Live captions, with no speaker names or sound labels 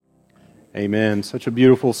Amen. Such a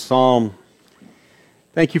beautiful psalm.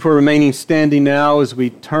 Thank you for remaining standing now as we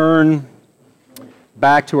turn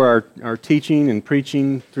back to our teaching and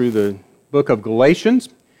preaching through the book of Galatians.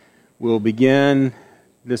 We'll begin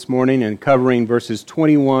this morning and covering verses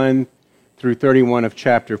 21 through 31 of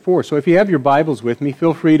chapter 4. So if you have your Bibles with me,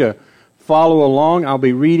 feel free to follow along. I'll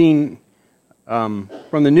be reading from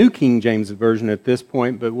the New King James Version at this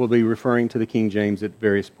point, but we'll be referring to the King James at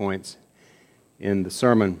various points in the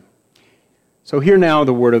sermon. So hear now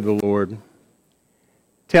the word of the Lord.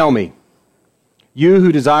 Tell me, you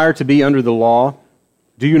who desire to be under the law,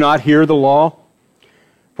 do you not hear the law?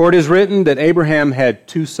 For it is written that Abraham had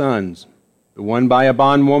two sons, the one by a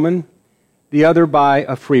bondwoman, the other by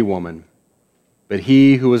a free woman. But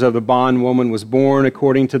he who was of the bondwoman was born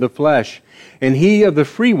according to the flesh, and he of the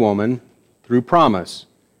free woman through promise,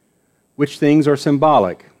 which things are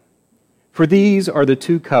symbolic. For these are the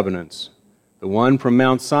two covenants, the one from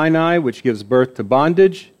Mount Sinai, which gives birth to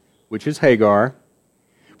bondage, which is Hagar.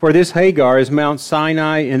 For this Hagar is Mount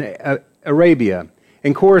Sinai in Arabia,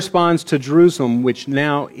 and corresponds to Jerusalem, which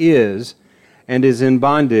now is, and is in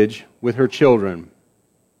bondage with her children.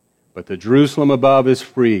 But the Jerusalem above is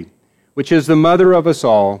free, which is the mother of us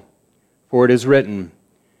all. For it is written,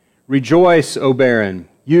 Rejoice, O barren,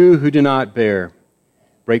 you who do not bear.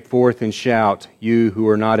 Break forth and shout, you who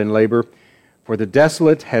are not in labor. For the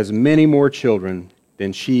desolate has many more children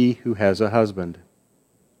than she who has a husband.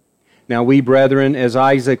 Now we, brethren, as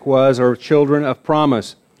Isaac was, are children of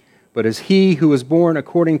promise. But as he who was born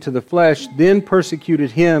according to the flesh then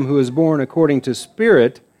persecuted him who was born according to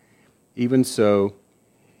spirit, even so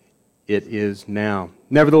it is now.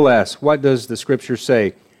 Nevertheless, what does the Scripture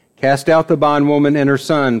say? Cast out the bondwoman and her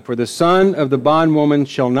son, for the son of the bondwoman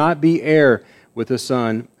shall not be heir with the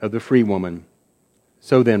son of the free woman.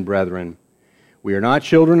 So then, brethren, we are not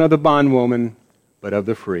children of the bondwoman, but of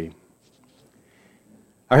the free.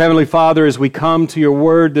 Our Heavenly Father, as we come to your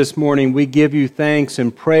word this morning, we give you thanks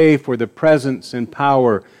and pray for the presence and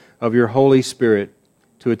power of your Holy Spirit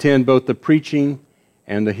to attend both the preaching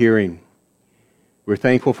and the hearing. We're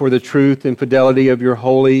thankful for the truth and fidelity of your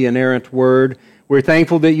holy, inerrant word. We're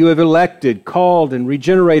thankful that you have elected, called, and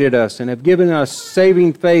regenerated us and have given us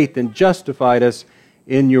saving faith and justified us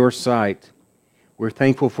in your sight. We're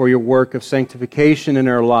thankful for your work of sanctification in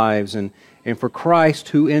our lives and for Christ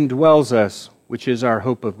who indwells us, which is our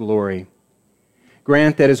hope of glory.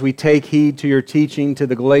 Grant that as we take heed to your teaching to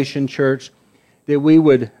the Galatian church, that we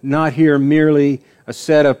would not hear merely a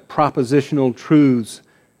set of propositional truths,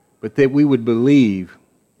 but that we would believe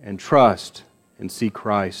and trust and see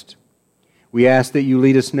Christ. We ask that you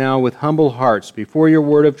lead us now with humble hearts before your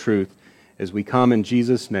word of truth as we come in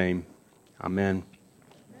Jesus' name. Amen.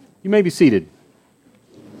 You may be seated.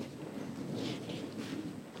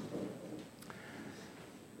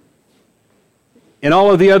 In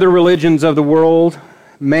all of the other religions of the world,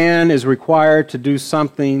 man is required to do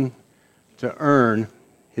something to earn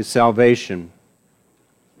his salvation.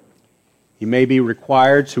 He may be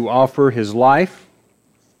required to offer his life,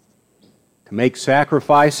 to make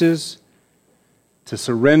sacrifices, to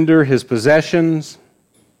surrender his possessions,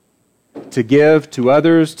 to give to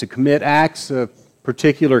others, to commit acts of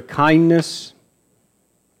particular kindness,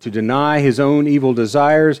 to deny his own evil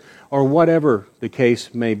desires, or whatever the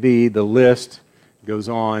case may be. The list goes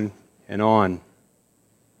on and on.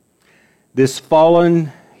 This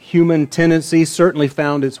fallen human tendency certainly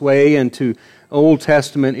found its way into Old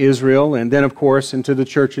Testament Israel and then, of course, into the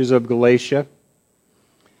churches of Galatia.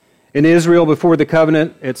 In Israel, before the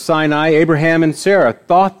covenant at Sinai, Abraham and Sarah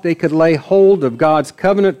thought they could lay hold of God's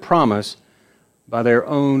covenant promise by their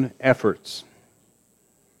own efforts.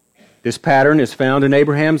 This pattern is found in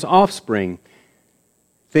Abraham's offspring.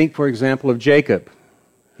 Think, for example, of Jacob,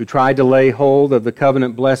 who tried to lay hold of the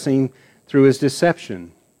covenant blessing through his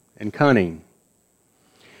deception and cunning.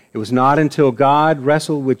 It was not until God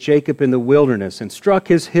wrestled with Jacob in the wilderness and struck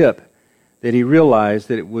his hip that he realized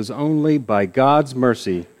that it was only by God's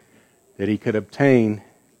mercy that he could obtain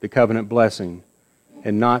the covenant blessing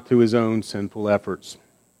and not through his own sinful efforts.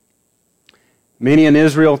 Many in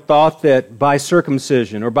Israel thought that by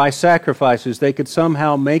circumcision or by sacrifices they could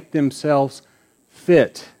somehow make themselves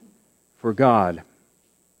fit for God.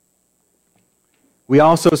 We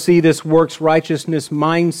also see this works righteousness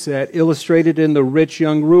mindset illustrated in the rich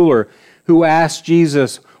young ruler who asked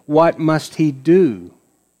Jesus, what must he do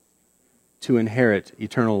to inherit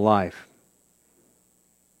eternal life?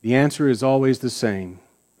 The answer is always the same.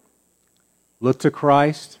 Look to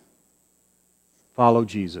Christ, follow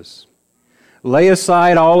Jesus. Lay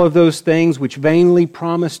aside all of those things which vainly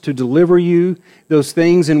promise to deliver you, those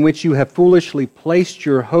things in which you have foolishly placed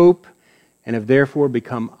your hope, and have therefore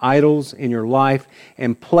become idols in your life,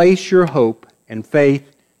 and place your hope and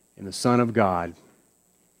faith in the Son of God.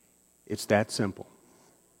 It's that simple.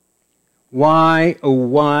 Why, oh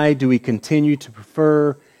why, do we continue to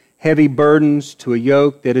prefer heavy burdens to a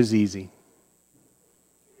yoke that is easy?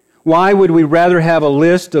 Why would we rather have a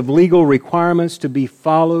list of legal requirements to be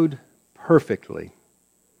followed perfectly?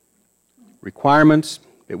 Requirements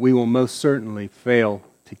that we will most certainly fail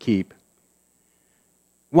to keep.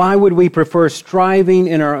 Why would we prefer striving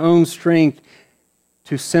in our own strength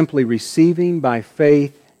to simply receiving by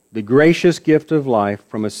faith the gracious gift of life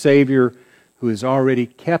from a Savior who has already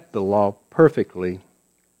kept the law perfectly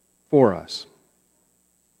for us?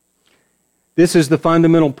 This is the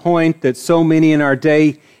fundamental point that so many in our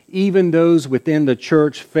day, even those within the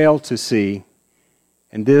church, fail to see,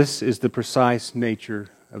 and this is the precise nature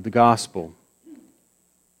of the gospel.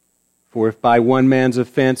 For if by one man's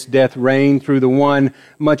offense death reigned through the one,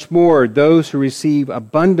 much more those who receive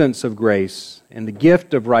abundance of grace and the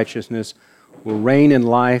gift of righteousness will reign in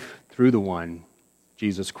life through the one,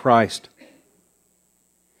 Jesus Christ.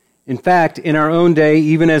 In fact, in our own day,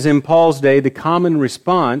 even as in Paul's day, the common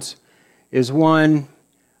response is one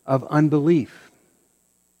of unbelief.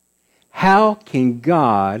 How can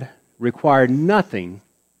God require nothing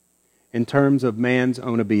in terms of man's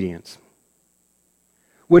own obedience?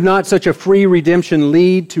 Would not such a free redemption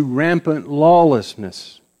lead to rampant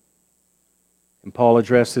lawlessness? And Paul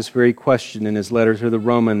addressed this very question in his letter to the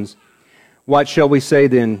Romans. What shall we say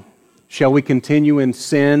then? Shall we continue in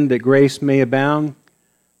sin that grace may abound?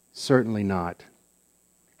 Certainly not.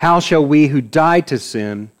 How shall we who died to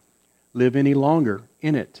sin live any longer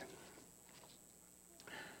in it?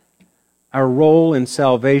 Our role in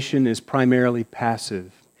salvation is primarily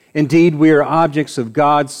passive. Indeed, we are objects of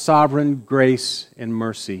God's sovereign grace and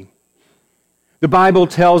mercy. The Bible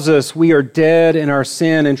tells us we are dead in our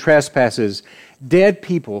sin and trespasses. Dead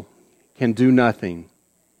people can do nothing.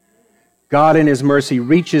 God in His mercy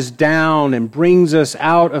reaches down and brings us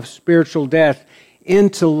out of spiritual death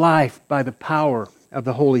into life by the power of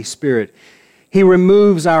the Holy Spirit. He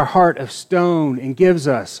removes our heart of stone and gives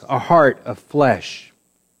us a heart of flesh.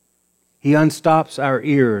 He unstops our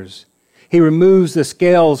ears. He removes the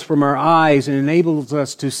scales from our eyes and enables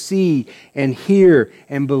us to see and hear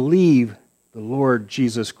and believe the Lord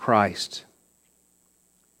Jesus Christ.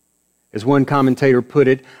 As one commentator put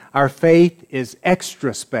it, our faith is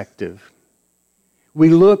extrospective. We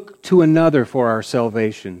look to another for our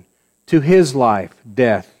salvation, to His life,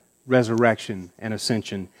 death, resurrection, and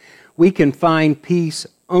ascension. We can find peace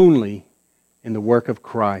only in the work of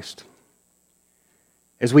Christ.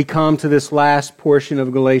 As we come to this last portion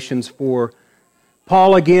of Galatians 4,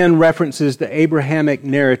 Paul again references the Abrahamic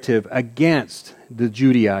narrative against the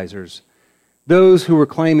Judaizers, those who were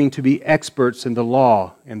claiming to be experts in the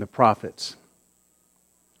law and the prophets.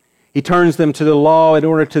 He turns them to the law in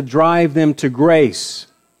order to drive them to grace.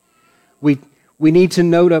 We need to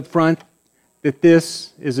note up front that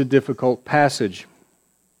this is a difficult passage.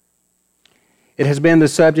 It has been the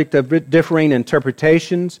subject of differing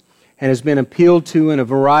interpretations and has been appealed to in a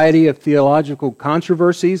variety of theological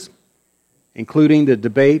controversies, including the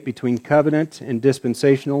debate between covenant and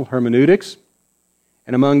dispensational hermeneutics,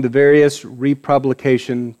 and among the various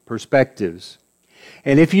republication perspectives.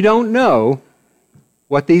 And if you don't know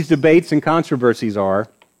what these debates and controversies are,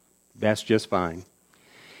 that's just fine.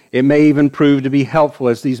 It may even prove to be helpful,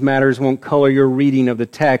 as these matters won't color your reading of the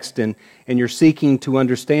text and you're seeking to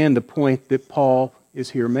understand the point that Paul is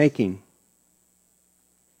here making.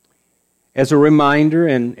 As a reminder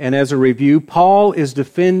and as a review, Paul is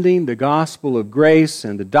defending the gospel of grace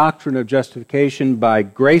and the doctrine of justification by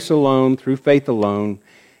grace alone, through faith alone,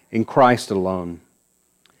 in Christ alone.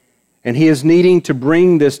 And he is needing to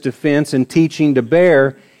bring this defense and teaching to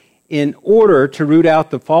bear in order to root out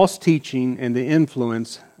the false teaching and the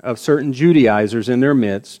influence of certain Judaizers in their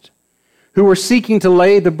midst, who were seeking to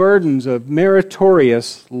lay the burdens of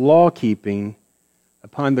meritorious law-keeping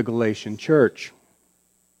upon the Galatian church.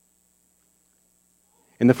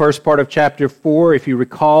 In the first part of chapter 4, if you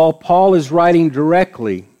recall, Paul is writing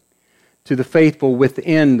directly to the faithful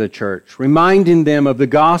within the church, reminding them of the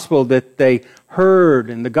gospel that they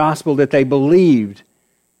heard and the gospel that they believed,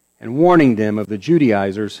 and warning them of the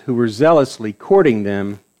Judaizers who were zealously courting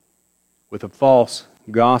them with a false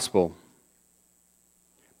gospel.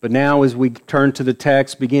 But now, as we turn to the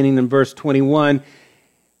text, beginning in verse 21,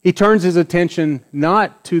 he turns his attention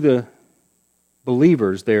not to the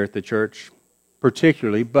believers there at the church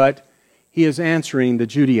particularly, but he is answering the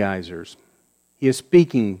Judaizers. He is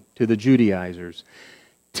speaking to the Judaizers.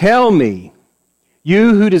 Tell me,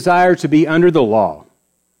 you who desire to be under the law,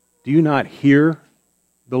 do you not hear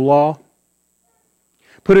the law?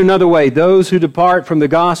 Put another way, those who depart from the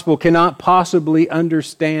gospel cannot possibly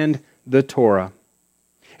understand the Torah.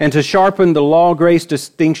 And to sharpen the law-grace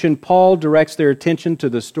distinction, Paul directs their attention to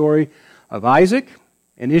the story of Isaac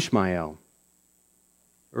and Ishmael.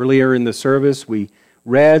 Earlier in the service, we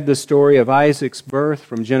read the story of Isaac's birth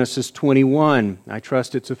from Genesis 21. I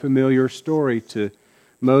trust it's a familiar story to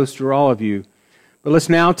most or all of you. But let's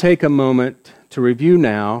now take a moment to review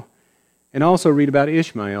now and also read about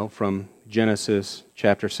Ishmael from Genesis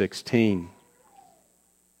chapter 16,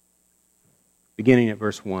 beginning at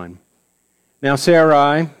verse 1. Now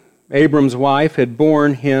Sarai, Abram's wife, had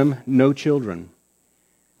borne him no children,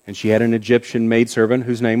 and she had an Egyptian maidservant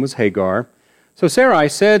whose name was Hagar. So Sarai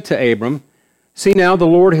said to Abram, "See now, the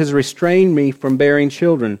Lord has restrained me from bearing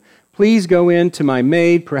children. Please go in to my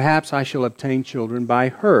maid, perhaps I shall obtain children by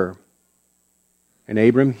her." And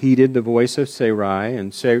Abram heeded the voice of Sarai,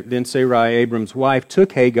 and then Sarai, Abram's wife,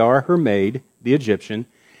 took Hagar, her maid, the Egyptian,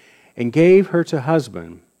 and gave her to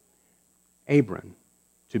husband, Abram,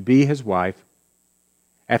 to be his wife,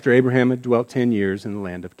 after Abraham had dwelt 10 years in the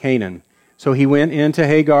land of Canaan. So he went in to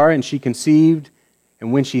Hagar, and she conceived,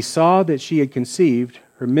 and when she saw that she had conceived,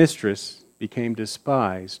 her mistress became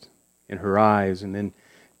despised in her eyes. And then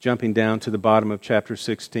jumping down to the bottom of chapter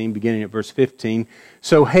 16, beginning at verse 15.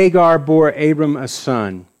 So Hagar bore Abram a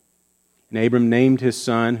son, and Abram named his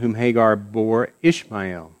son, whom Hagar bore,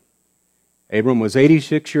 Ishmael. Abram was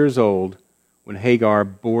 86 years old when Hagar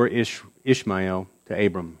bore Ishmael to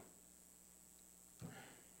Abram.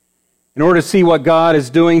 In order to see what God is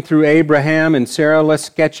doing through Abraham and Sarah, let's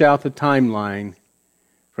sketch out the timeline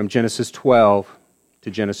from Genesis 12 to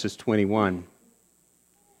Genesis 21.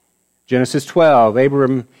 Genesis 12,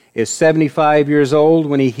 Abram is 75 years old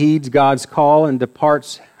when he heeds God's call and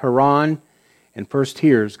departs Haran and first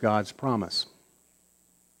hears God's promise.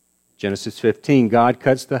 Genesis 15, God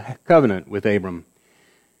cuts the covenant with Abram.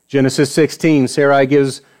 Genesis 16, Sarai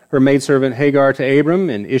gives her maidservant Hagar to Abram,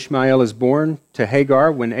 and Ishmael is born to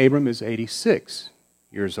Hagar when Abram is 86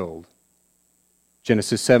 years old.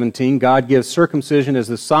 Genesis 17, God gives circumcision as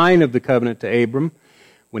the sign of the covenant to Abram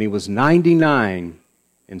when he was 99,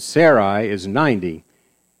 and Sarai is 90,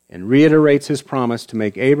 and reiterates his promise to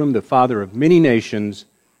make Abram the father of many nations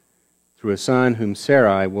through a son whom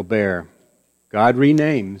Sarai will bear. God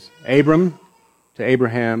renames Abram to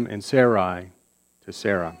Abraham and Sarai to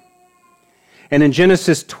Sarah. And in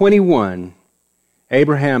Genesis 21,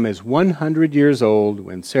 Abraham is 100 years old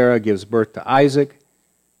when Sarah gives birth to Isaac,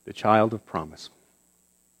 the child of promise.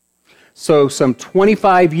 So some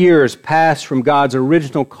 25 years pass from God's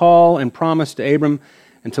original call and promise to Abram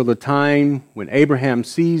until the time when Abraham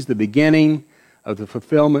sees the beginning of the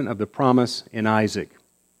fulfillment of the promise in Isaac.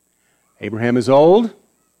 Abraham is old,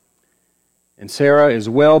 and Sarah is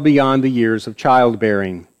well beyond the years of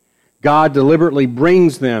childbearing. God deliberately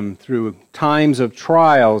brings them through times of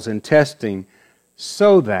trials and testing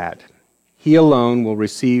so that He alone will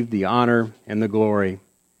receive the honor and the glory.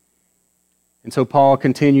 And so Paul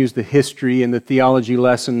continues the history and the theology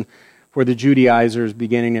lesson for the Judaizers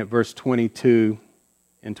beginning at verse 22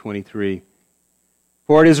 and 23.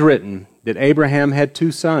 For it is written that Abraham had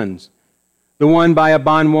two sons, the one by a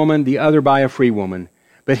bondwoman, the other by a free woman.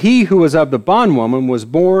 But he who was of the bondwoman was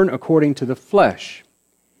born according to the flesh,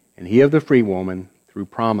 and he of the free woman through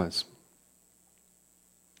promise.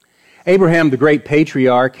 Abraham, the great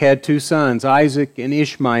patriarch, had two sons, Isaac and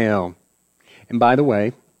Ishmael. And by the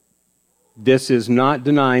way, this is not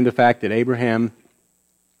denying the fact that Abraham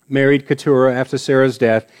married Keturah after Sarah's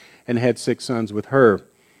death and had 6 sons with her.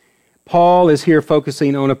 Paul is here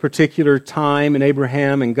focusing on a particular time in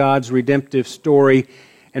Abraham and God's redemptive story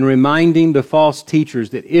and reminding the false teachers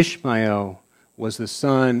that Ishmael was the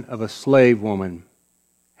son of a slave woman,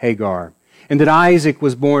 Hagar, and that Isaac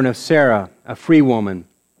was born of Sarah, a free woman.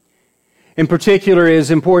 In particular, it is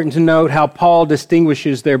important to note how Paul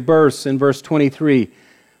distinguishes their births in verse 23.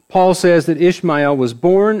 Paul says that Ishmael was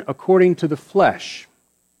born according to the flesh,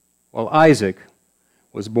 while Isaac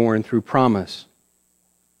was born through promise.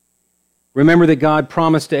 Remember that God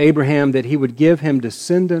promised to Abraham that he would give him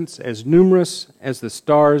descendants as numerous as the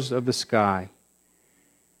stars of the sky.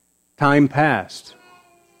 Time passed,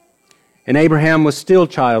 and Abraham was still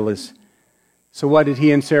childless. So what did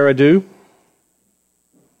he and Sarah do?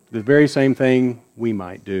 The very same thing we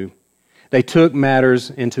might do. They took matters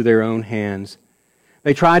into their own hands.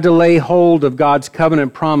 They tried to lay hold of God's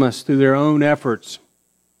covenant promise through their own efforts.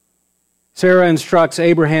 Sarah instructs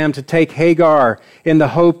Abraham to take Hagar in the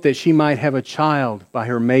hope that she might have a child by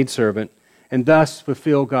her maidservant and thus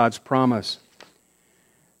fulfill God's promise.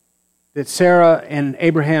 That Sarah and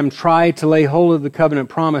Abraham tried to lay hold of the covenant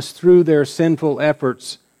promise through their sinful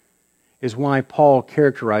efforts is why Paul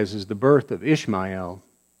characterizes the birth of Ishmael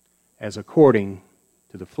as according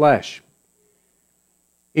to the flesh.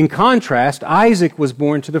 In contrast, Isaac was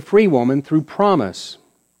born to the free woman through promise.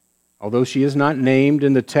 Although she is not named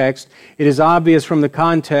in the text, it is obvious from the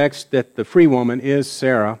context that the free woman is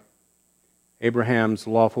Sarah, Abraham's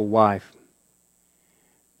lawful wife.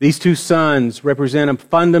 These two sons represent a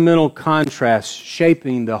fundamental contrast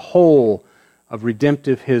shaping the whole of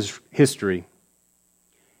redemptive history.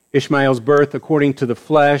 Ishmael's birth according to the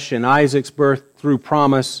flesh and Isaac's birth through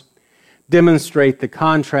promise demonstrate the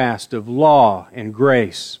contrast of law and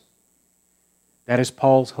grace. That is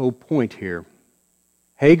Paul's whole point here.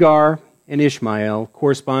 Hagar and Ishmael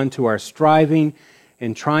correspond to our striving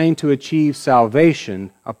and trying to achieve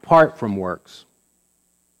salvation apart from works.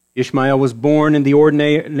 Ishmael was born in the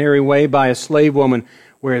ordinary way by a slave woman,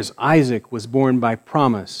 whereas Isaac was born by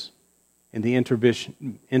promise in the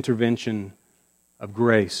intervention of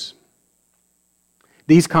grace.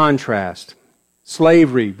 These contrasts,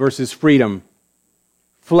 slavery versus freedom,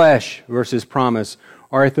 flesh versus promise,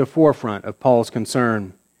 are at the forefront of Paul's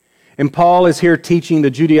concern. And Paul is here teaching the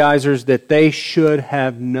Judaizers that they should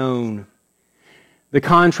have known. The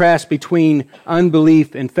contrast between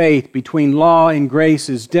unbelief and faith, between law and grace,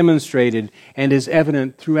 is demonstrated and is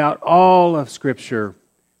evident throughout all of Scripture.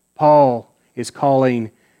 Paul is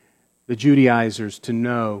calling the Judaizers to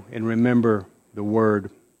know and remember the Word.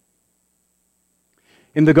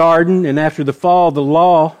 In the garden and after the fall, the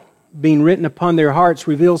law being written upon their hearts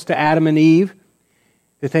reveals to Adam and Eve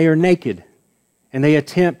that they are naked, and they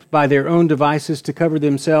attempt by their own devices to cover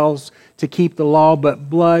themselves to keep the law, but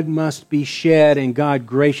blood must be shed, and God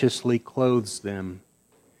graciously clothes them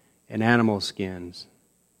in animal skins.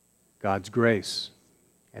 God's grace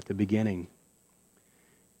at the beginning.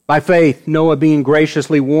 By faith, Noah, being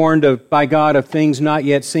graciously warned by God of things not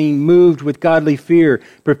yet seen, moved with godly fear,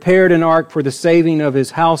 prepared an ark for the saving of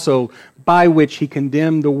his household, by which he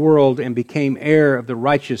condemned the world and became heir of the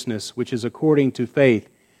righteousness which is according to faith.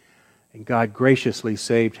 And God graciously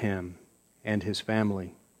saved him and his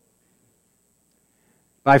family.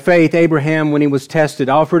 By faith, Abraham, when he was tested,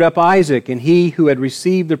 offered up Isaac, and he who had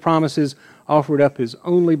received the promises offered up his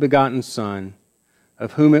only begotten son,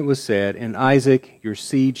 of whom it was said, "In Isaac your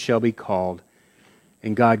seed shall be called."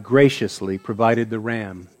 And God graciously provided the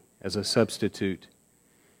ram as a substitute.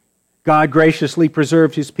 God graciously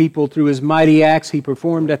preserved his people through his mighty acts he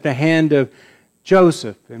performed at the hand of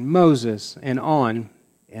Joseph and Moses, and on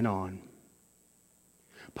and on.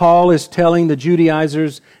 Paul is telling the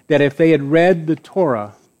Judaizers that if they had read the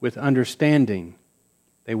Torah with understanding,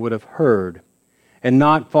 they would have heard and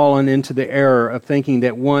not fallen into the error of thinking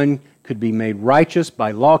that one could be made righteous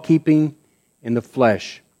by law-keeping in the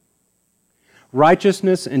flesh.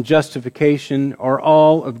 Righteousness and justification are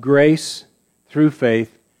all of grace through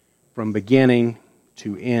faith from beginning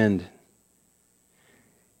to end.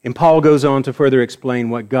 And Paul goes on to further explain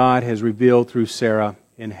what God has revealed through Sarah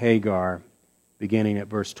and Hagar, beginning at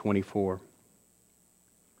verse 24.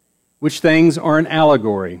 Which things are an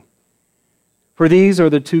allegory. For these are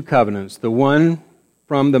the two covenants, the one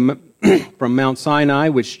from Mount Sinai,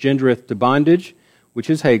 which gendereth to bondage, which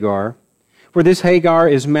is Hagar. For this Hagar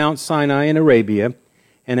is Mount Sinai in Arabia,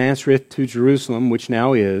 and answereth to Jerusalem, which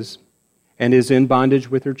now is, and is in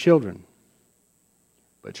bondage with her children.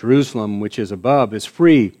 But Jerusalem, which is above, is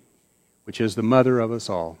free, which is the mother of us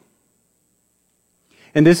all.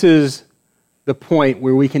 And this is the point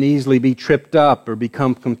where we can easily be tripped up or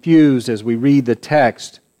become confused as we read the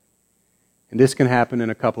text. And this can happen in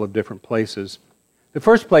a couple of different places. The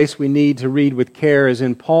first place we need to read with care is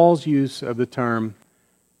in Paul's use of the term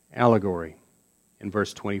allegory in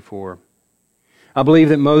verse 24. I believe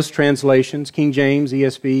that most translations, King James,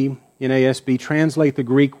 ESV, NASB, translate the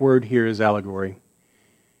Greek word here as allegory.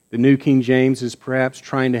 The New King James is perhaps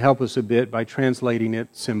trying to help us a bit by translating it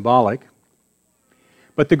symbolic.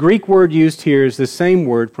 But the Greek word used here is the same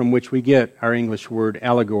word from which we get our English word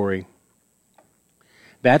allegory.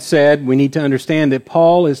 That said, we need to understand that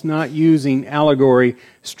Paul is not using allegory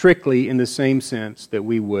strictly in the same sense that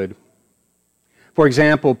we would. For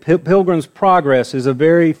example, Pilgrim's Progress is a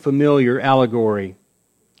very familiar allegory,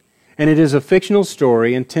 and it is a fictional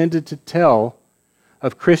story intended to tell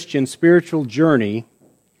of Christian spiritual journey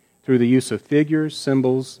through the use of figures,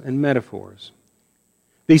 symbols, and metaphors.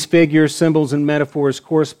 These figures, symbols, and metaphors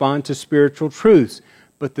correspond to spiritual truths,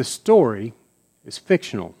 but the story is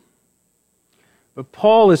fictional. But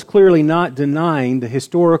Paul is clearly not denying the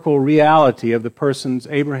historical reality of the persons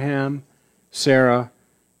Abraham, Sarah,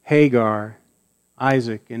 Hagar,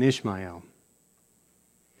 Isaac, and Ishmael.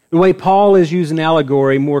 The way Paul is using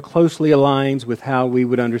allegory more closely aligns with how we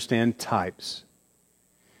would understand types.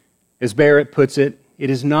 As Barrett puts it, it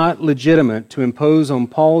is not legitimate to impose on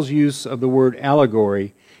Paul's use of the word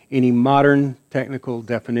allegory any modern technical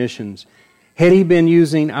definitions. Had he been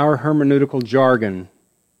using our hermeneutical jargon,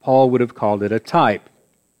 Paul would have called it a type.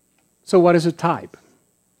 So what is a type?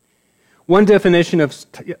 One definition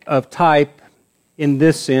of type in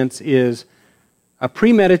this sense is a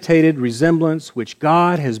premeditated resemblance which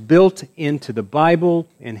God has built into the Bible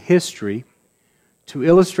and history to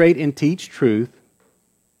illustrate and teach truth,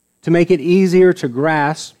 to make it easier to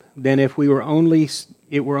grasp than if it were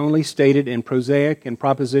only stated in prosaic and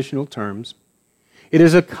propositional terms. It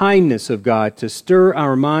is a kindness of God to stir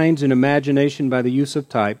our minds and imagination by the use of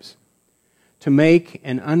types, to make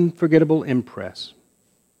an unforgettable impress.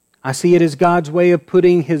 I see it as God's way of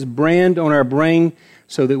putting His brand on our brain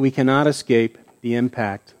so that we cannot escape the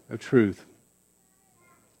impact of truth.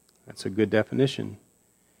 That's a good definition.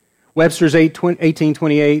 Webster's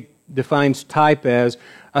 1828 defines type as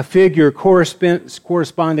a figure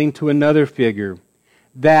corresponding to another figure,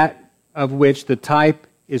 that of which the type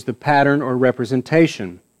is the pattern or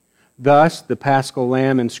representation. Thus, the Paschal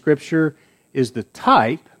Lamb in Scripture is the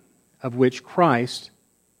type of which Christ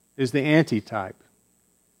is the antitype.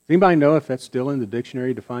 Does anybody know if that's still in the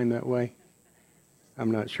dictionary defined that way?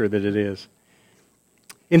 I'm not sure that it is.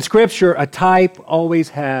 In Scripture, a type always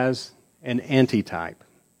has an antitype.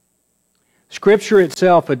 Scripture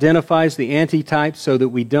itself identifies the antitype so that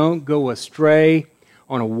we don't go astray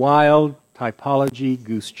on a wild typology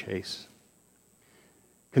goose chase.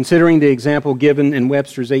 Considering the example given in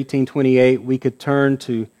Webster's 1828, we could turn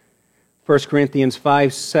to 1 Corinthians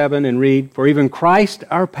 5:7 and read, "For even Christ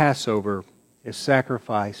our Passover is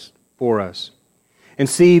sacrificed for us," and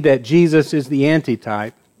see that Jesus is the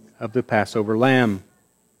antitype of the Passover lamb.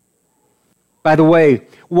 By the way,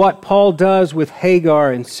 what Paul does with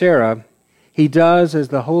Hagar and Sarah, he does as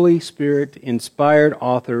the Holy Spirit-inspired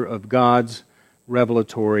author of God's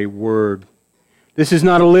revelatory Word. This is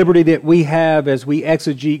not a liberty that we have as we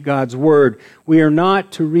exegete God's Word. We are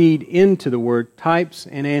not to read into the Word types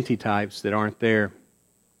and antitypes that aren't there,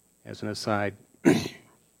 as an aside.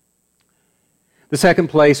 The second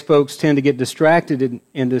place folks tend to get distracted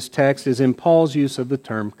in this text is in Paul's use of the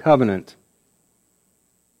term covenant.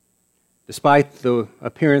 Despite the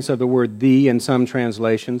appearance of the word "the" in some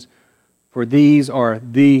translations, for these are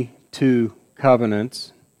the two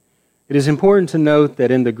covenants, it is important to note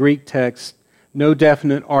that in the Greek text, no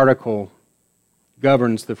definite article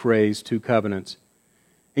governs the phrase "two covenants."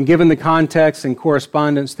 And given the context and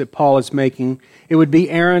correspondence that Paul is making, it would be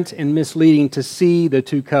errant and misleading to see the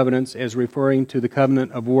two covenants as referring to the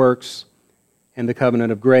covenant of works and the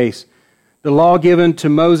covenant of grace. The law given to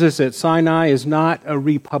Moses at Sinai is not a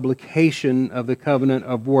republication of the covenant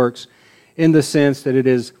of works in the sense that it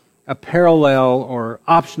is a parallel or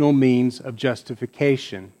optional means of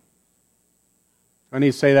justification. I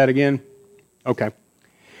need to say that again? Okay.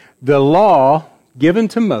 The law given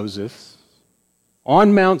to Moses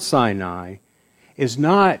on Mount Sinai is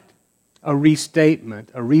not a restatement,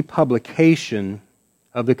 a republication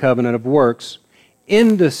of the covenant of works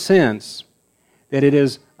in the sense that it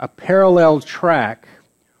is a parallel track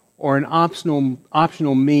or an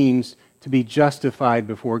optional means to be justified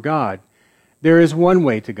before God. There is one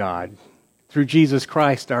way to God through Jesus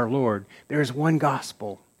Christ our Lord. There is one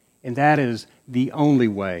gospel, and that is the only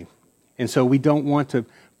way. And so we don't want to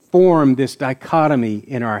form this dichotomy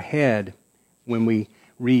in our head when we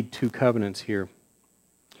read two covenants here.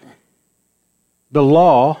 The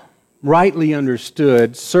law, rightly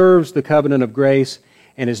understood, serves the covenant of grace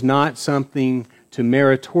and is not something to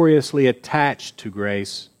meritoriously attach to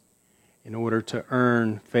grace in order to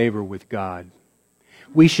earn favor with God.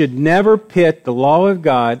 We should never pit the law of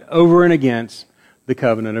God over and against the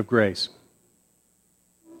covenant of grace.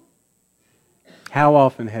 How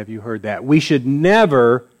often have you heard that? We should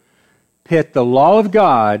never pit the law of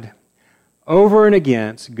God over and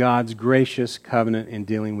against God's gracious covenant in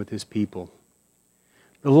dealing with His people.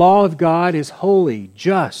 The law of God is holy,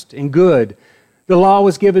 just, and good. The law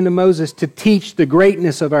was given to Moses to teach the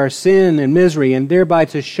greatness of our sin and misery and thereby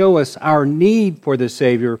to show us our need for the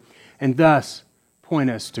Savior and thus point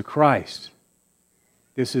us to Christ.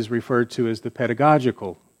 This is referred to as the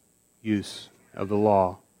pedagogical use of the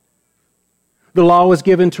law. The law was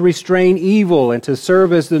given to restrain evil and to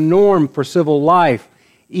serve as the norm for civil life,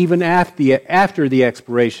 even after the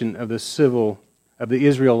expiration of the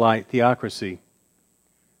Israelite theocracy.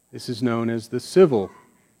 This is known as the civil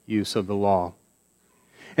use of the law.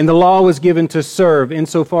 And the law was given to serve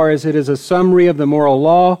insofar as it is a summary of the moral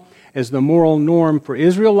law as the moral norm for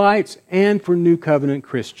Israelites and for New Covenant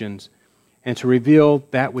Christians, and to reveal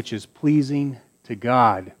that which is pleasing to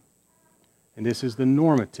God. And this is the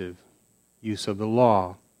normative use of the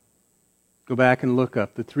law. Go back and look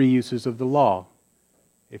up the 3 uses of the law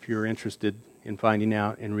if you're interested in finding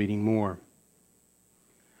out and reading more.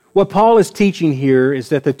 What Paul is teaching here is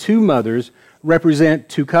that the 2 mothers represent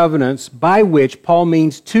 2 covenants by which Paul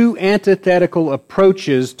means 2 antithetical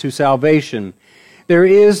approaches to salvation. There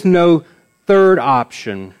is no third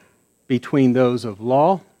option between those of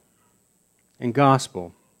law and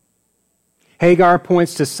gospel. Hagar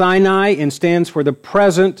points to Sinai and stands for the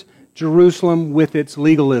present Jerusalem with its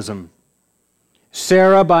legalism.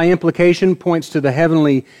 Sarah, by implication, points to the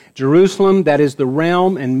heavenly Jerusalem, that is the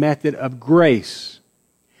realm and method of grace.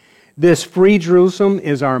 This free Jerusalem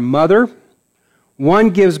is our mother. One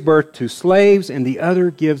gives birth to slaves and the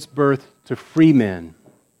other gives birth to free men.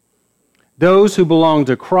 Those who belong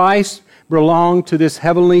to Christ belong to this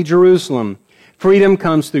heavenly Jerusalem. Freedom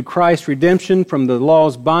comes through Christ's redemption from the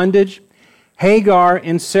law's bondage. Hagar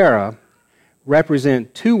and Sarah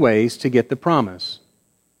represent 2 ways to get the promise.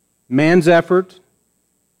 Man's effort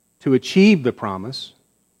to achieve the promise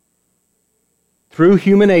through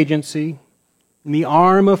human agency in the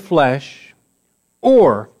arm of flesh,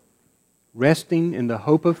 or resting in the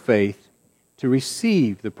hope of faith to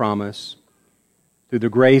receive the promise through the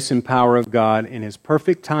grace and power of God in His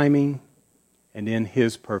perfect timing and in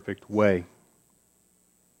His perfect way.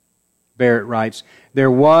 Barrett writes,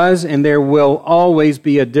 "There was and there will always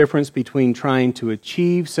be a difference between trying to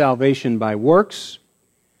achieve salvation by works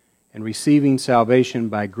and receiving salvation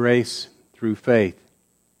by grace through faith.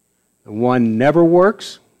 The one never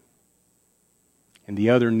works, and the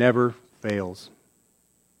other never fails."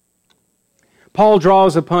 Paul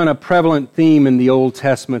draws upon a prevalent theme in the Old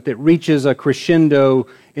Testament that reaches a crescendo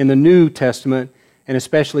in the New Testament, and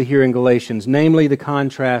especially here in Galatians, namely the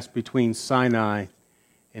contrast between Sinai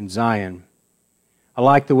and Zion. I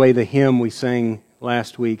like the way the hymn we sang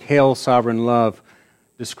last week, "Hail Sovereign Love,"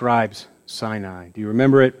 describes Sinai. Do you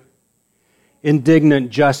remember it?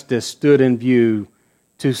 Indignant justice stood in view.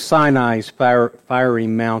 To Sinai's fiery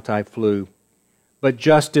mount I flew. But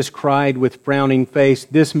justice cried with frowning face,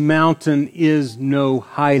 "This mountain is no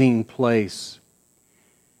hiding place."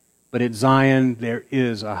 But at Zion there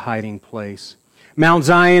is a hiding place. Mount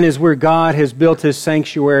Zion is where God has built His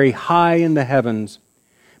sanctuary high in the heavens.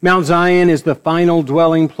 Mount Zion is the final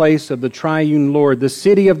dwelling place of the triune Lord, the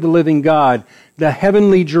city of the living God, the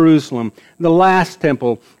heavenly Jerusalem, the last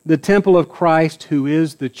temple, the temple of Christ, who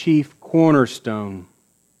is the chief cornerstone.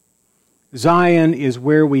 Zion is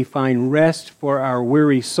where we find rest for our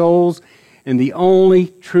weary souls and the only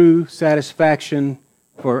true satisfaction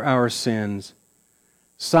for our sins.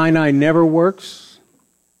 Sinai never works.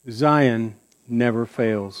 Zion never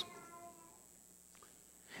fails.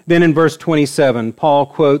 Then in verse 27, Paul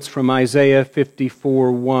quotes from Isaiah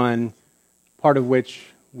 54:1, part of which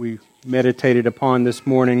we meditated upon this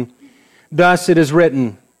morning. "Thus it is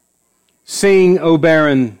written, Sing, O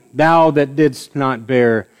barren, thou that didst not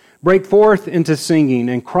bear. Break forth into singing,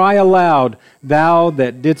 and cry aloud, thou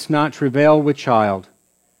that didst not travail with child.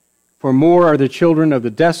 For more are the children of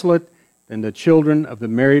the desolate than the children of the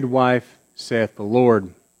married wife, saith the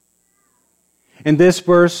Lord." And this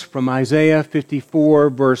verse from Isaiah 54,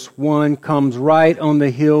 verse 1, comes right on the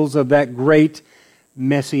heels of that great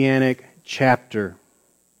messianic chapter.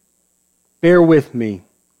 Bear with me,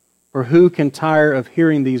 for who can tire of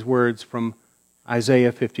hearing these words from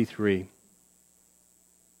Isaiah 53?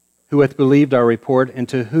 "Who hath believed our report, and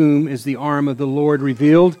to whom is the arm of the Lord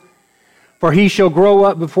revealed? For he shall grow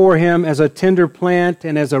up before him as a tender plant,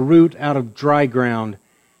 and as a root out of dry ground.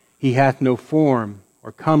 He hath no form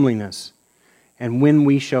or comeliness. And when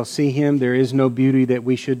we shall see him, there is no beauty that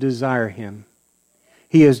we should desire him.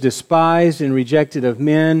 He is despised and rejected of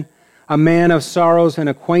men, a man of sorrows and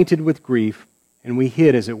acquainted with grief, and we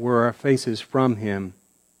hid, as it were, our faces from him.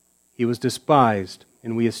 He was despised,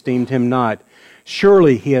 and we esteemed him not.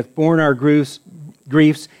 Surely he hath borne our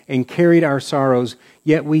griefs and carried our sorrows,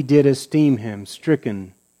 yet we did esteem him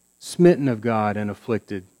stricken, smitten of God, and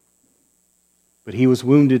afflicted. But he was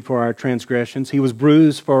wounded for our transgressions, he was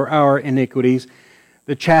bruised for our iniquities.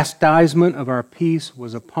 The chastisement of our peace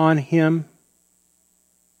was upon him,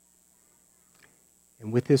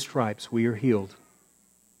 and with his stripes we are healed.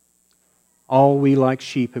 All we like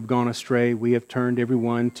sheep have gone astray, we have turned every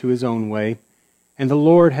one to his own way, and the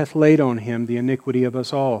Lord hath laid on him the iniquity of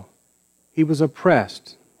us all. He was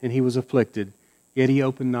oppressed, and he was afflicted, yet he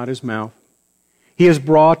opened not his mouth. He is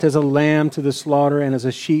brought as a lamb to the slaughter, and as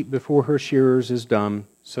a sheep before her shearers is dumb,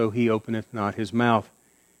 so he openeth not his mouth.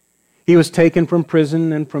 He was taken from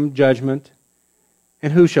prison and from judgment,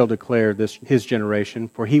 and who shall declare his generation?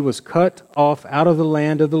 For he was cut off out of the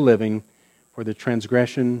land of the living, for the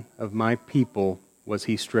transgression of my people was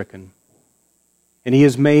he stricken. And he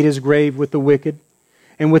has made his grave with the wicked,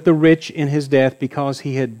 and with the rich in his death, because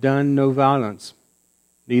he had done no violence,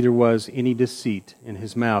 neither was any deceit in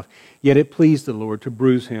his mouth. Yet it pleased the Lord to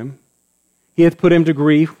bruise him. He hath put him to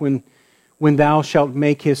grief. When thou shalt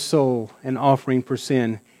make his soul an offering for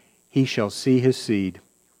sin, he shall see his seed.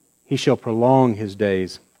 He shall prolong his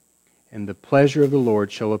days, and the pleasure of the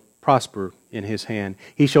Lord shall prosper in his hand.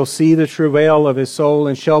 He shall see the travail of his soul,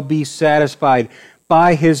 and shall be satisfied.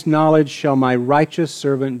 By his knowledge shall my righteous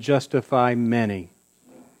servant justify many,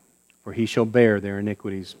 for he shall bear their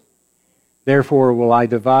iniquities. Therefore will I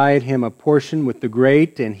divide him a portion with the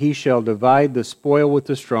great, and he shall divide the spoil with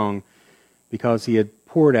the strong, because he had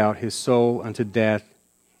poured out his soul unto death,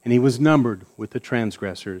 and he was numbered with the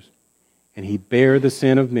transgressors. And he bare the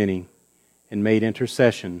sin of many, and made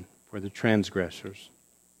intercession for the transgressors.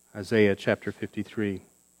 Isaiah chapter 53.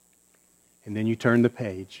 And then you turn the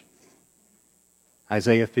page.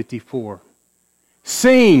 Isaiah 54.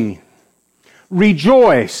 Sing!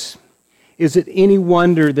 Rejoice! Is it any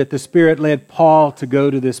wonder that the Spirit led Paul to go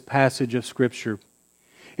to this passage of Scripture?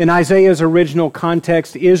 In Isaiah's original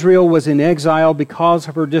context, Israel was in exile because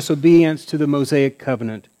of her disobedience to the Mosaic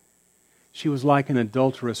covenant. She was like an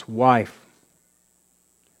adulterous wife.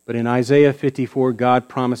 But in Isaiah 54, God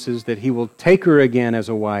promises that He will take her again as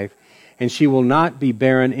a wife, and she will not be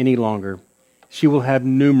barren any longer. She will have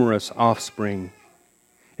numerous offspring.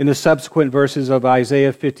 In the subsequent verses of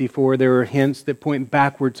Isaiah 54, there are hints that point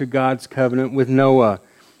backward to God's covenant with Noah,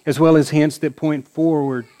 as well as hints that point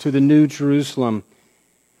forward to the New Jerusalem.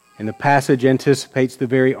 And the passage anticipates the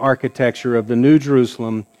very architecture of the New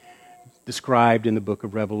Jerusalem described in the book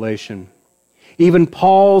of Revelation. Even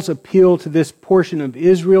Paul's appeal to this portion of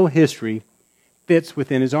Israel history fits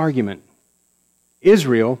within his argument.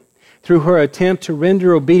 Israel, through her attempt to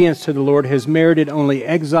render obedience to the Lord, has merited only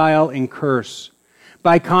exile and curse.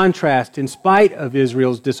 By contrast, in spite of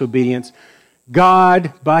Israel's disobedience,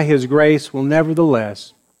 God, by His grace, will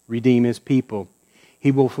nevertheless redeem His people.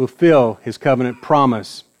 He will fulfill His covenant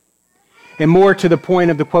promise. And more to the point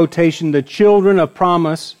of the quotation, the children of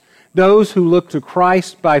promise, those who look to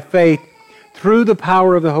Christ by faith through the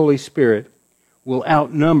power of the Holy Spirit, will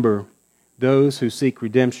outnumber those who seek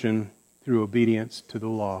redemption through obedience to the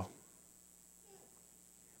law.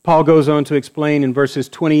 Paul goes on to explain in verses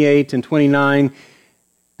 28 and 29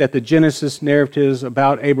 that the Genesis narratives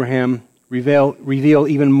about Abraham reveal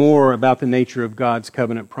even more about the nature of God's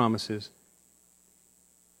covenant promises.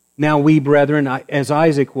 Now we, brethren, as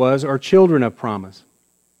Isaac was, are children of promise.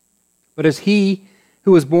 But as he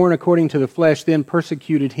who was born according to the flesh then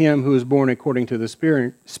persecuted him who was born according to the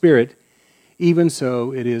Spirit, even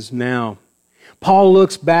so it is now. Paul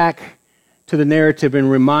looks back to the narrative and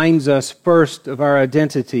reminds us first of our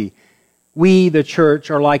identity. We, the church,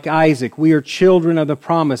 are like Isaac. We are children of the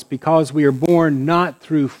promise because we are born not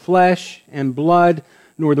through flesh and blood,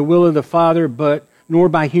 nor the will of the Father, nor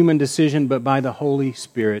by human decision, but by the Holy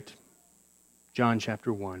Spirit. John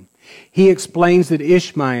chapter 1. He explains that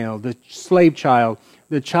Ishmael, the slave child,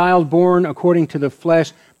 the child born according to the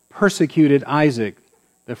flesh, persecuted Isaac,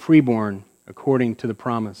 the freeborn, according to the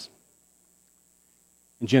promise.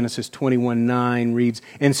 In Genesis 21:9 reads,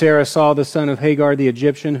 And Sarah saw the son of Hagar the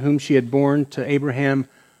Egyptian, whom she had borne to Abraham,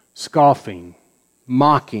 scoffing,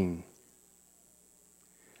 mocking.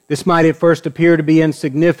 This might at first appear to be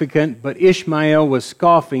insignificant, but Ishmael was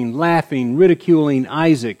scoffing, laughing, ridiculing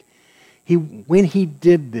Isaac. When he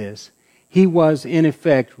did this, he was in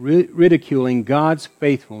effect ridiculing God's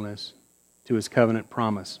faithfulness to His covenant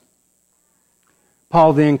promise.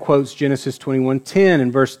 Paul then quotes Genesis 21:10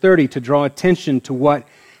 and verse 30 to draw attention to what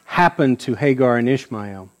happened to Hagar and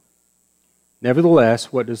Ishmael.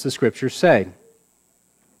 Nevertheless, what does the Scripture say?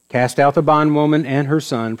 Cast out the bondwoman and her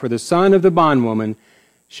son, for the son of the bondwoman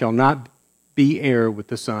shall not be heir with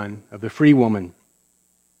the son of the free woman.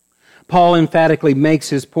 Paul emphatically makes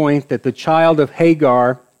his point that the child of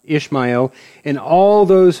Hagar, Ishmael, and all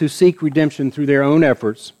those who seek redemption through their own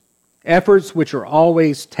efforts which are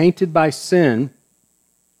always tainted by sin,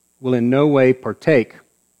 will in no way partake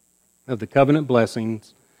of the covenant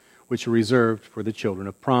blessings which are reserved for the children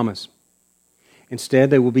of promise. Instead,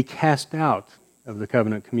 they will be cast out of the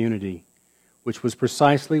covenant community, which was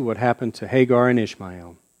precisely what happened to Hagar and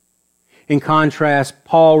Ishmael. In contrast,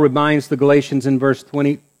 Paul reminds the Galatians in verse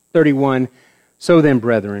 31, So then,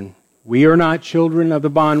 brethren, we are not children of the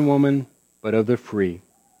bondwoman, but of the free.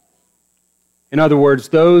 In other words,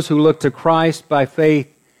 those who look to Christ by faith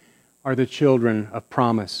are the children of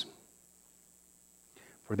promise.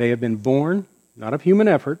 For they have been born, not of human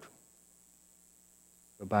effort,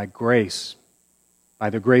 but by grace, by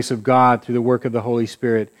the grace of God through the work of the Holy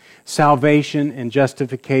Spirit. Salvation and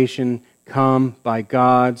justification come by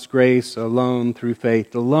God's grace alone, through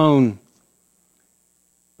faith alone.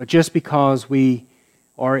 But just because we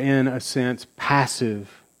are, in a sense,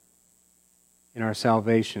 passive in our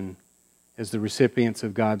salvation as the recipients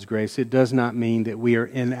of God's grace, it does not mean that we are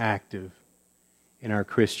inactive in our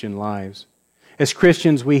Christian lives. As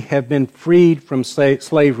Christians, we have been freed from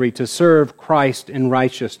slavery to serve Christ in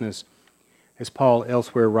righteousness, as Paul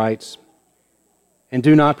elsewhere writes. And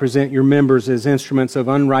do not present your members as instruments of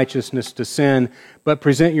unrighteousness to sin, but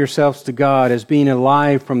present yourselves to God as being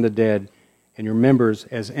alive from the dead, and your members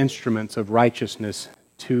as instruments of righteousness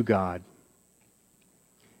to God.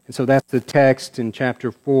 And so that's the text in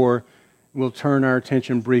chapter 4. We'll turn our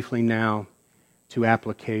attention briefly now to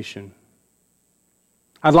application.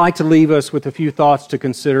 I'd like to leave us with a few thoughts to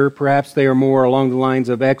consider. Perhaps they are more along the lines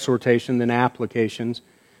of exhortation than applications,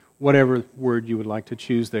 whatever word you would like to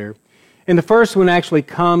choose there. And the first one actually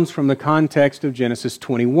comes from the context of Genesis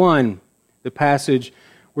 21, the passage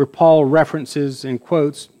where Paul references and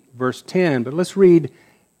quotes verse 10. But let's read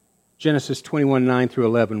Genesis 21, 9 through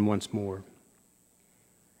 11 once more.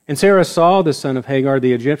 And Sarah saw the son of Hagar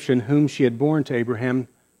the Egyptian, whom she had borne to Abraham,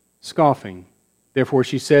 scoffing. Therefore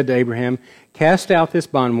she said to Abraham, Cast out this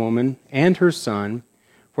bondwoman and her son,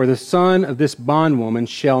 for the son of this bondwoman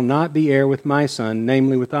shall not be heir with my son,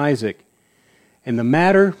 namely with Isaac. And the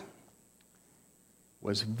matter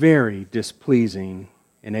was very displeasing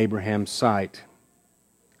in Abraham's sight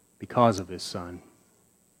because of his son.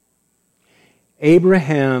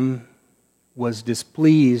 Abraham was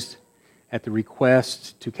displeased at the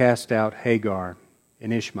request to cast out Hagar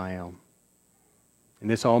and Ishmael. And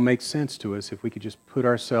this all makes sense to us if we could just put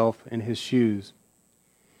ourselves in his shoes.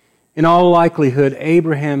 In all likelihood,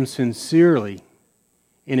 Abraham sincerely,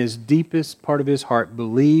 in his deepest part of his heart,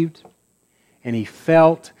 believed and he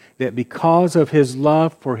felt that because of his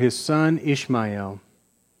love for his son Ishmael,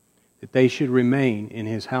 that they should remain in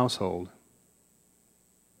his household.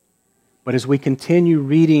 But as we continue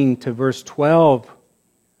reading to verse 12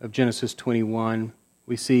 of Genesis 21,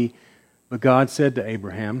 we see, But God said to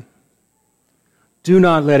Abraham, Do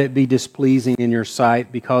not let it be displeasing in your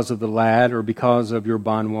sight because of the lad or because of your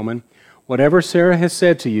bondwoman. Whatever Sarah has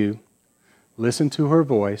said to you, listen to her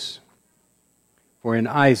voice, for in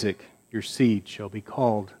Isaac your seed shall be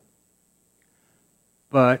called.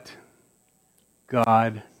 But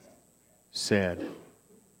God said.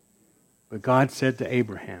 But God said to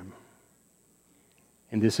Abraham,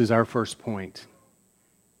 and this is our first point,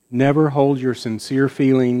 never hold your sincere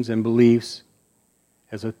feelings and beliefs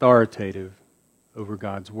as authoritative over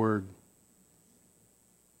God's Word.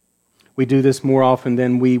 We do this more often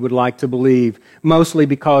than we would like to believe, mostly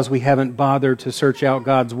because we haven't bothered to search out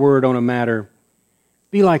God's Word on a matter.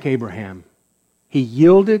 Be like Abraham. He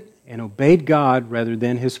yielded and obeyed God rather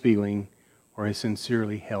than his feeling or his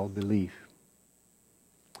sincerely held belief.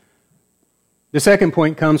 The second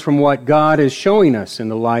point comes from what God is showing us in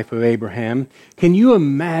the life of Abraham. Can you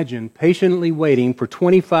imagine patiently waiting for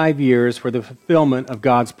 25 years for the fulfillment of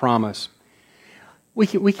God's promise? We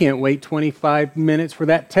can't wait 25 minutes for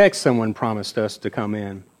that text someone promised us to come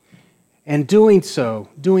in. And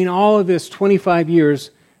doing all of this 25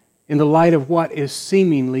 years in the light of what is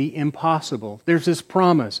seemingly impossible. There's this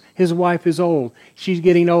promise. His wife is old. She's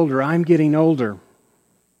getting older. I'm getting older.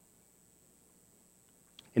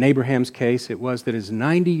 In Abraham's case, it was that his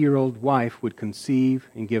 90-year-old wife would conceive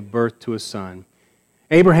and give birth to a son.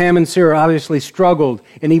 Abraham and Sarah obviously struggled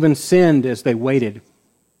and even sinned as they waited.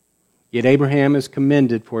 Yet Abraham is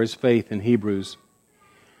commended for his faith in Hebrews.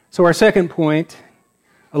 So our second point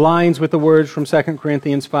aligns with the words from 2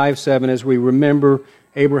 Corinthians 5:7 as we remember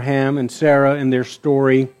Abraham and Sarah and their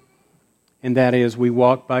story, and that is, we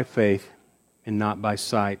walk by faith and not by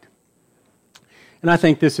sight. And I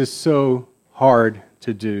think this is so hard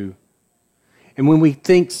to do. And when we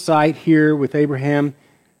think sight here with Abraham,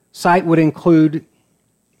 sight would include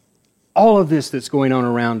all of this that's going on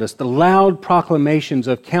around us, the loud proclamations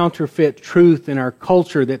of counterfeit truth in our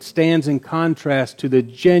culture that stands in contrast to the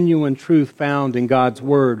genuine truth found in God's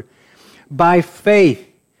Word. By faith,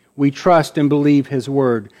 we trust and believe His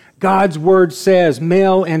Word. God's Word says,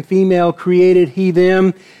 male and female created He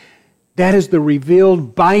them. That is the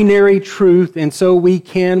revealed binary truth, and so we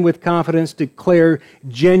can with confidence declare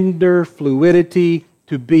gender fluidity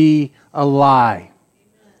to be a lie.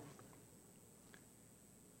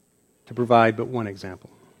 To provide but one example.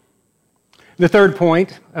 The third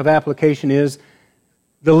point of application is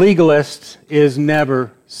the legalist is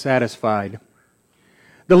never satisfied.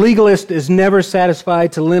 The legalist is never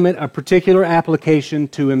satisfied to limit a particular application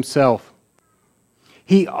to himself.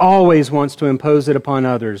 He always wants to impose it upon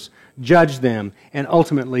others, judge them, and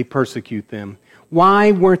ultimately persecute them.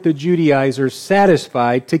 Why weren't the Judaizers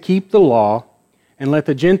satisfied to keep the law and let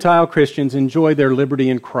the Gentile Christians enjoy their liberty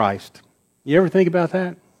in Christ? You ever think about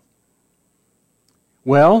that?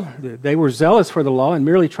 Well, they were zealous for the law and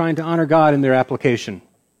merely trying to honor God in their application,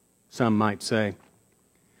 some might say.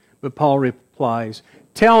 But Paul replies,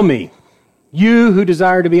 "Tell me, you who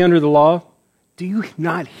desire to be under the law, do you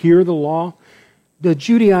not hear the law? The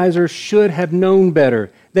Judaizers should have known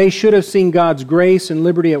better. They should have seen God's grace and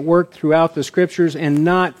liberty at work throughout the Scriptures and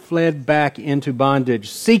not fled back into bondage,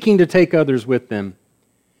 seeking to take others with them."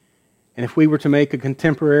 And if we were to make a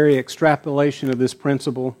contemporary extrapolation of this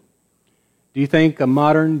principle, do you think a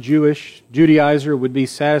modern Jewish Judaizer would be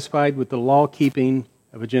satisfied with the law-keeping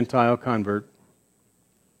of a Gentile convert?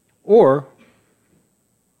 Or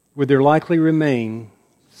would there likely remain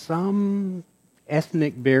some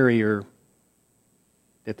ethnic barrier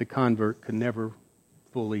that the convert could never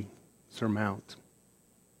fully surmount?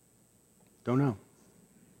 Don't know.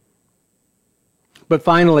 But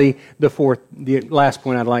finally, the last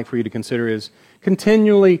point I'd like for you to consider is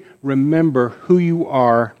continually remember who you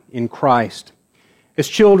are in Christ. As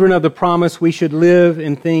children of the promise, we should live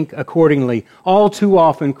and think accordingly. All too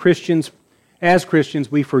often, as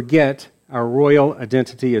Christians, we forget our royal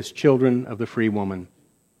identity as children of the free woman.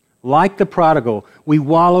 Like the prodigal, we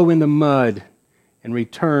wallow in the mud and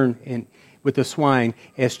return with the swine.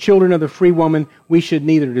 As children of the free woman, we should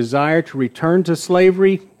neither desire to return to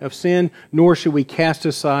slavery of sin, nor should we cast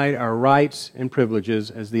aside our rights and privileges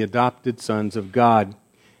as the adopted sons of God.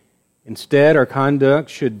 Instead, our conduct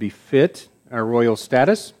should befit our royal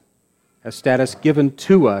status, a status given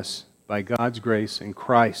to us by God's grace in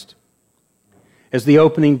Christ. As the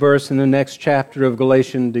opening verse in the next chapter of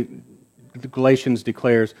Galatians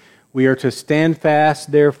declares, we are to stand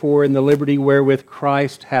fast, therefore, in the liberty wherewith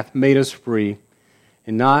Christ hath made us free,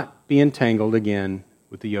 and not be entangled again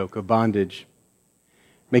with the yoke of bondage.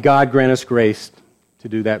 May God grant us grace to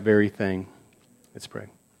do that very thing. Let's pray.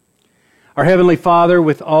 Our Heavenly Father,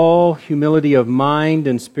 with all humility of mind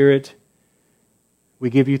and spirit, we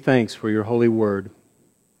give you thanks for your holy word.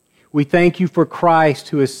 We thank you for Christ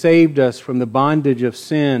who has saved us from the bondage of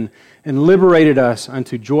sin and liberated us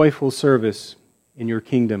unto joyful service in your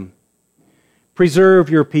kingdom. Preserve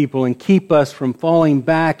your people and keep us from falling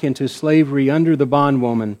back into slavery under the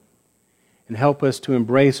bondwoman, and help us to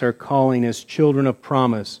embrace our calling as children of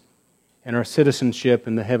promise and our citizenship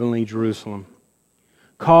in the heavenly Jerusalem.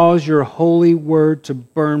 Cause your holy word to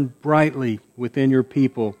burn brightly within your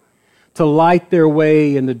people, to light their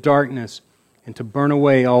way in the darkness, and to burn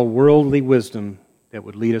away all worldly wisdom that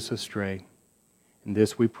would lead us astray. And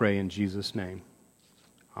this we pray in Jesus' name.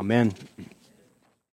 Amen.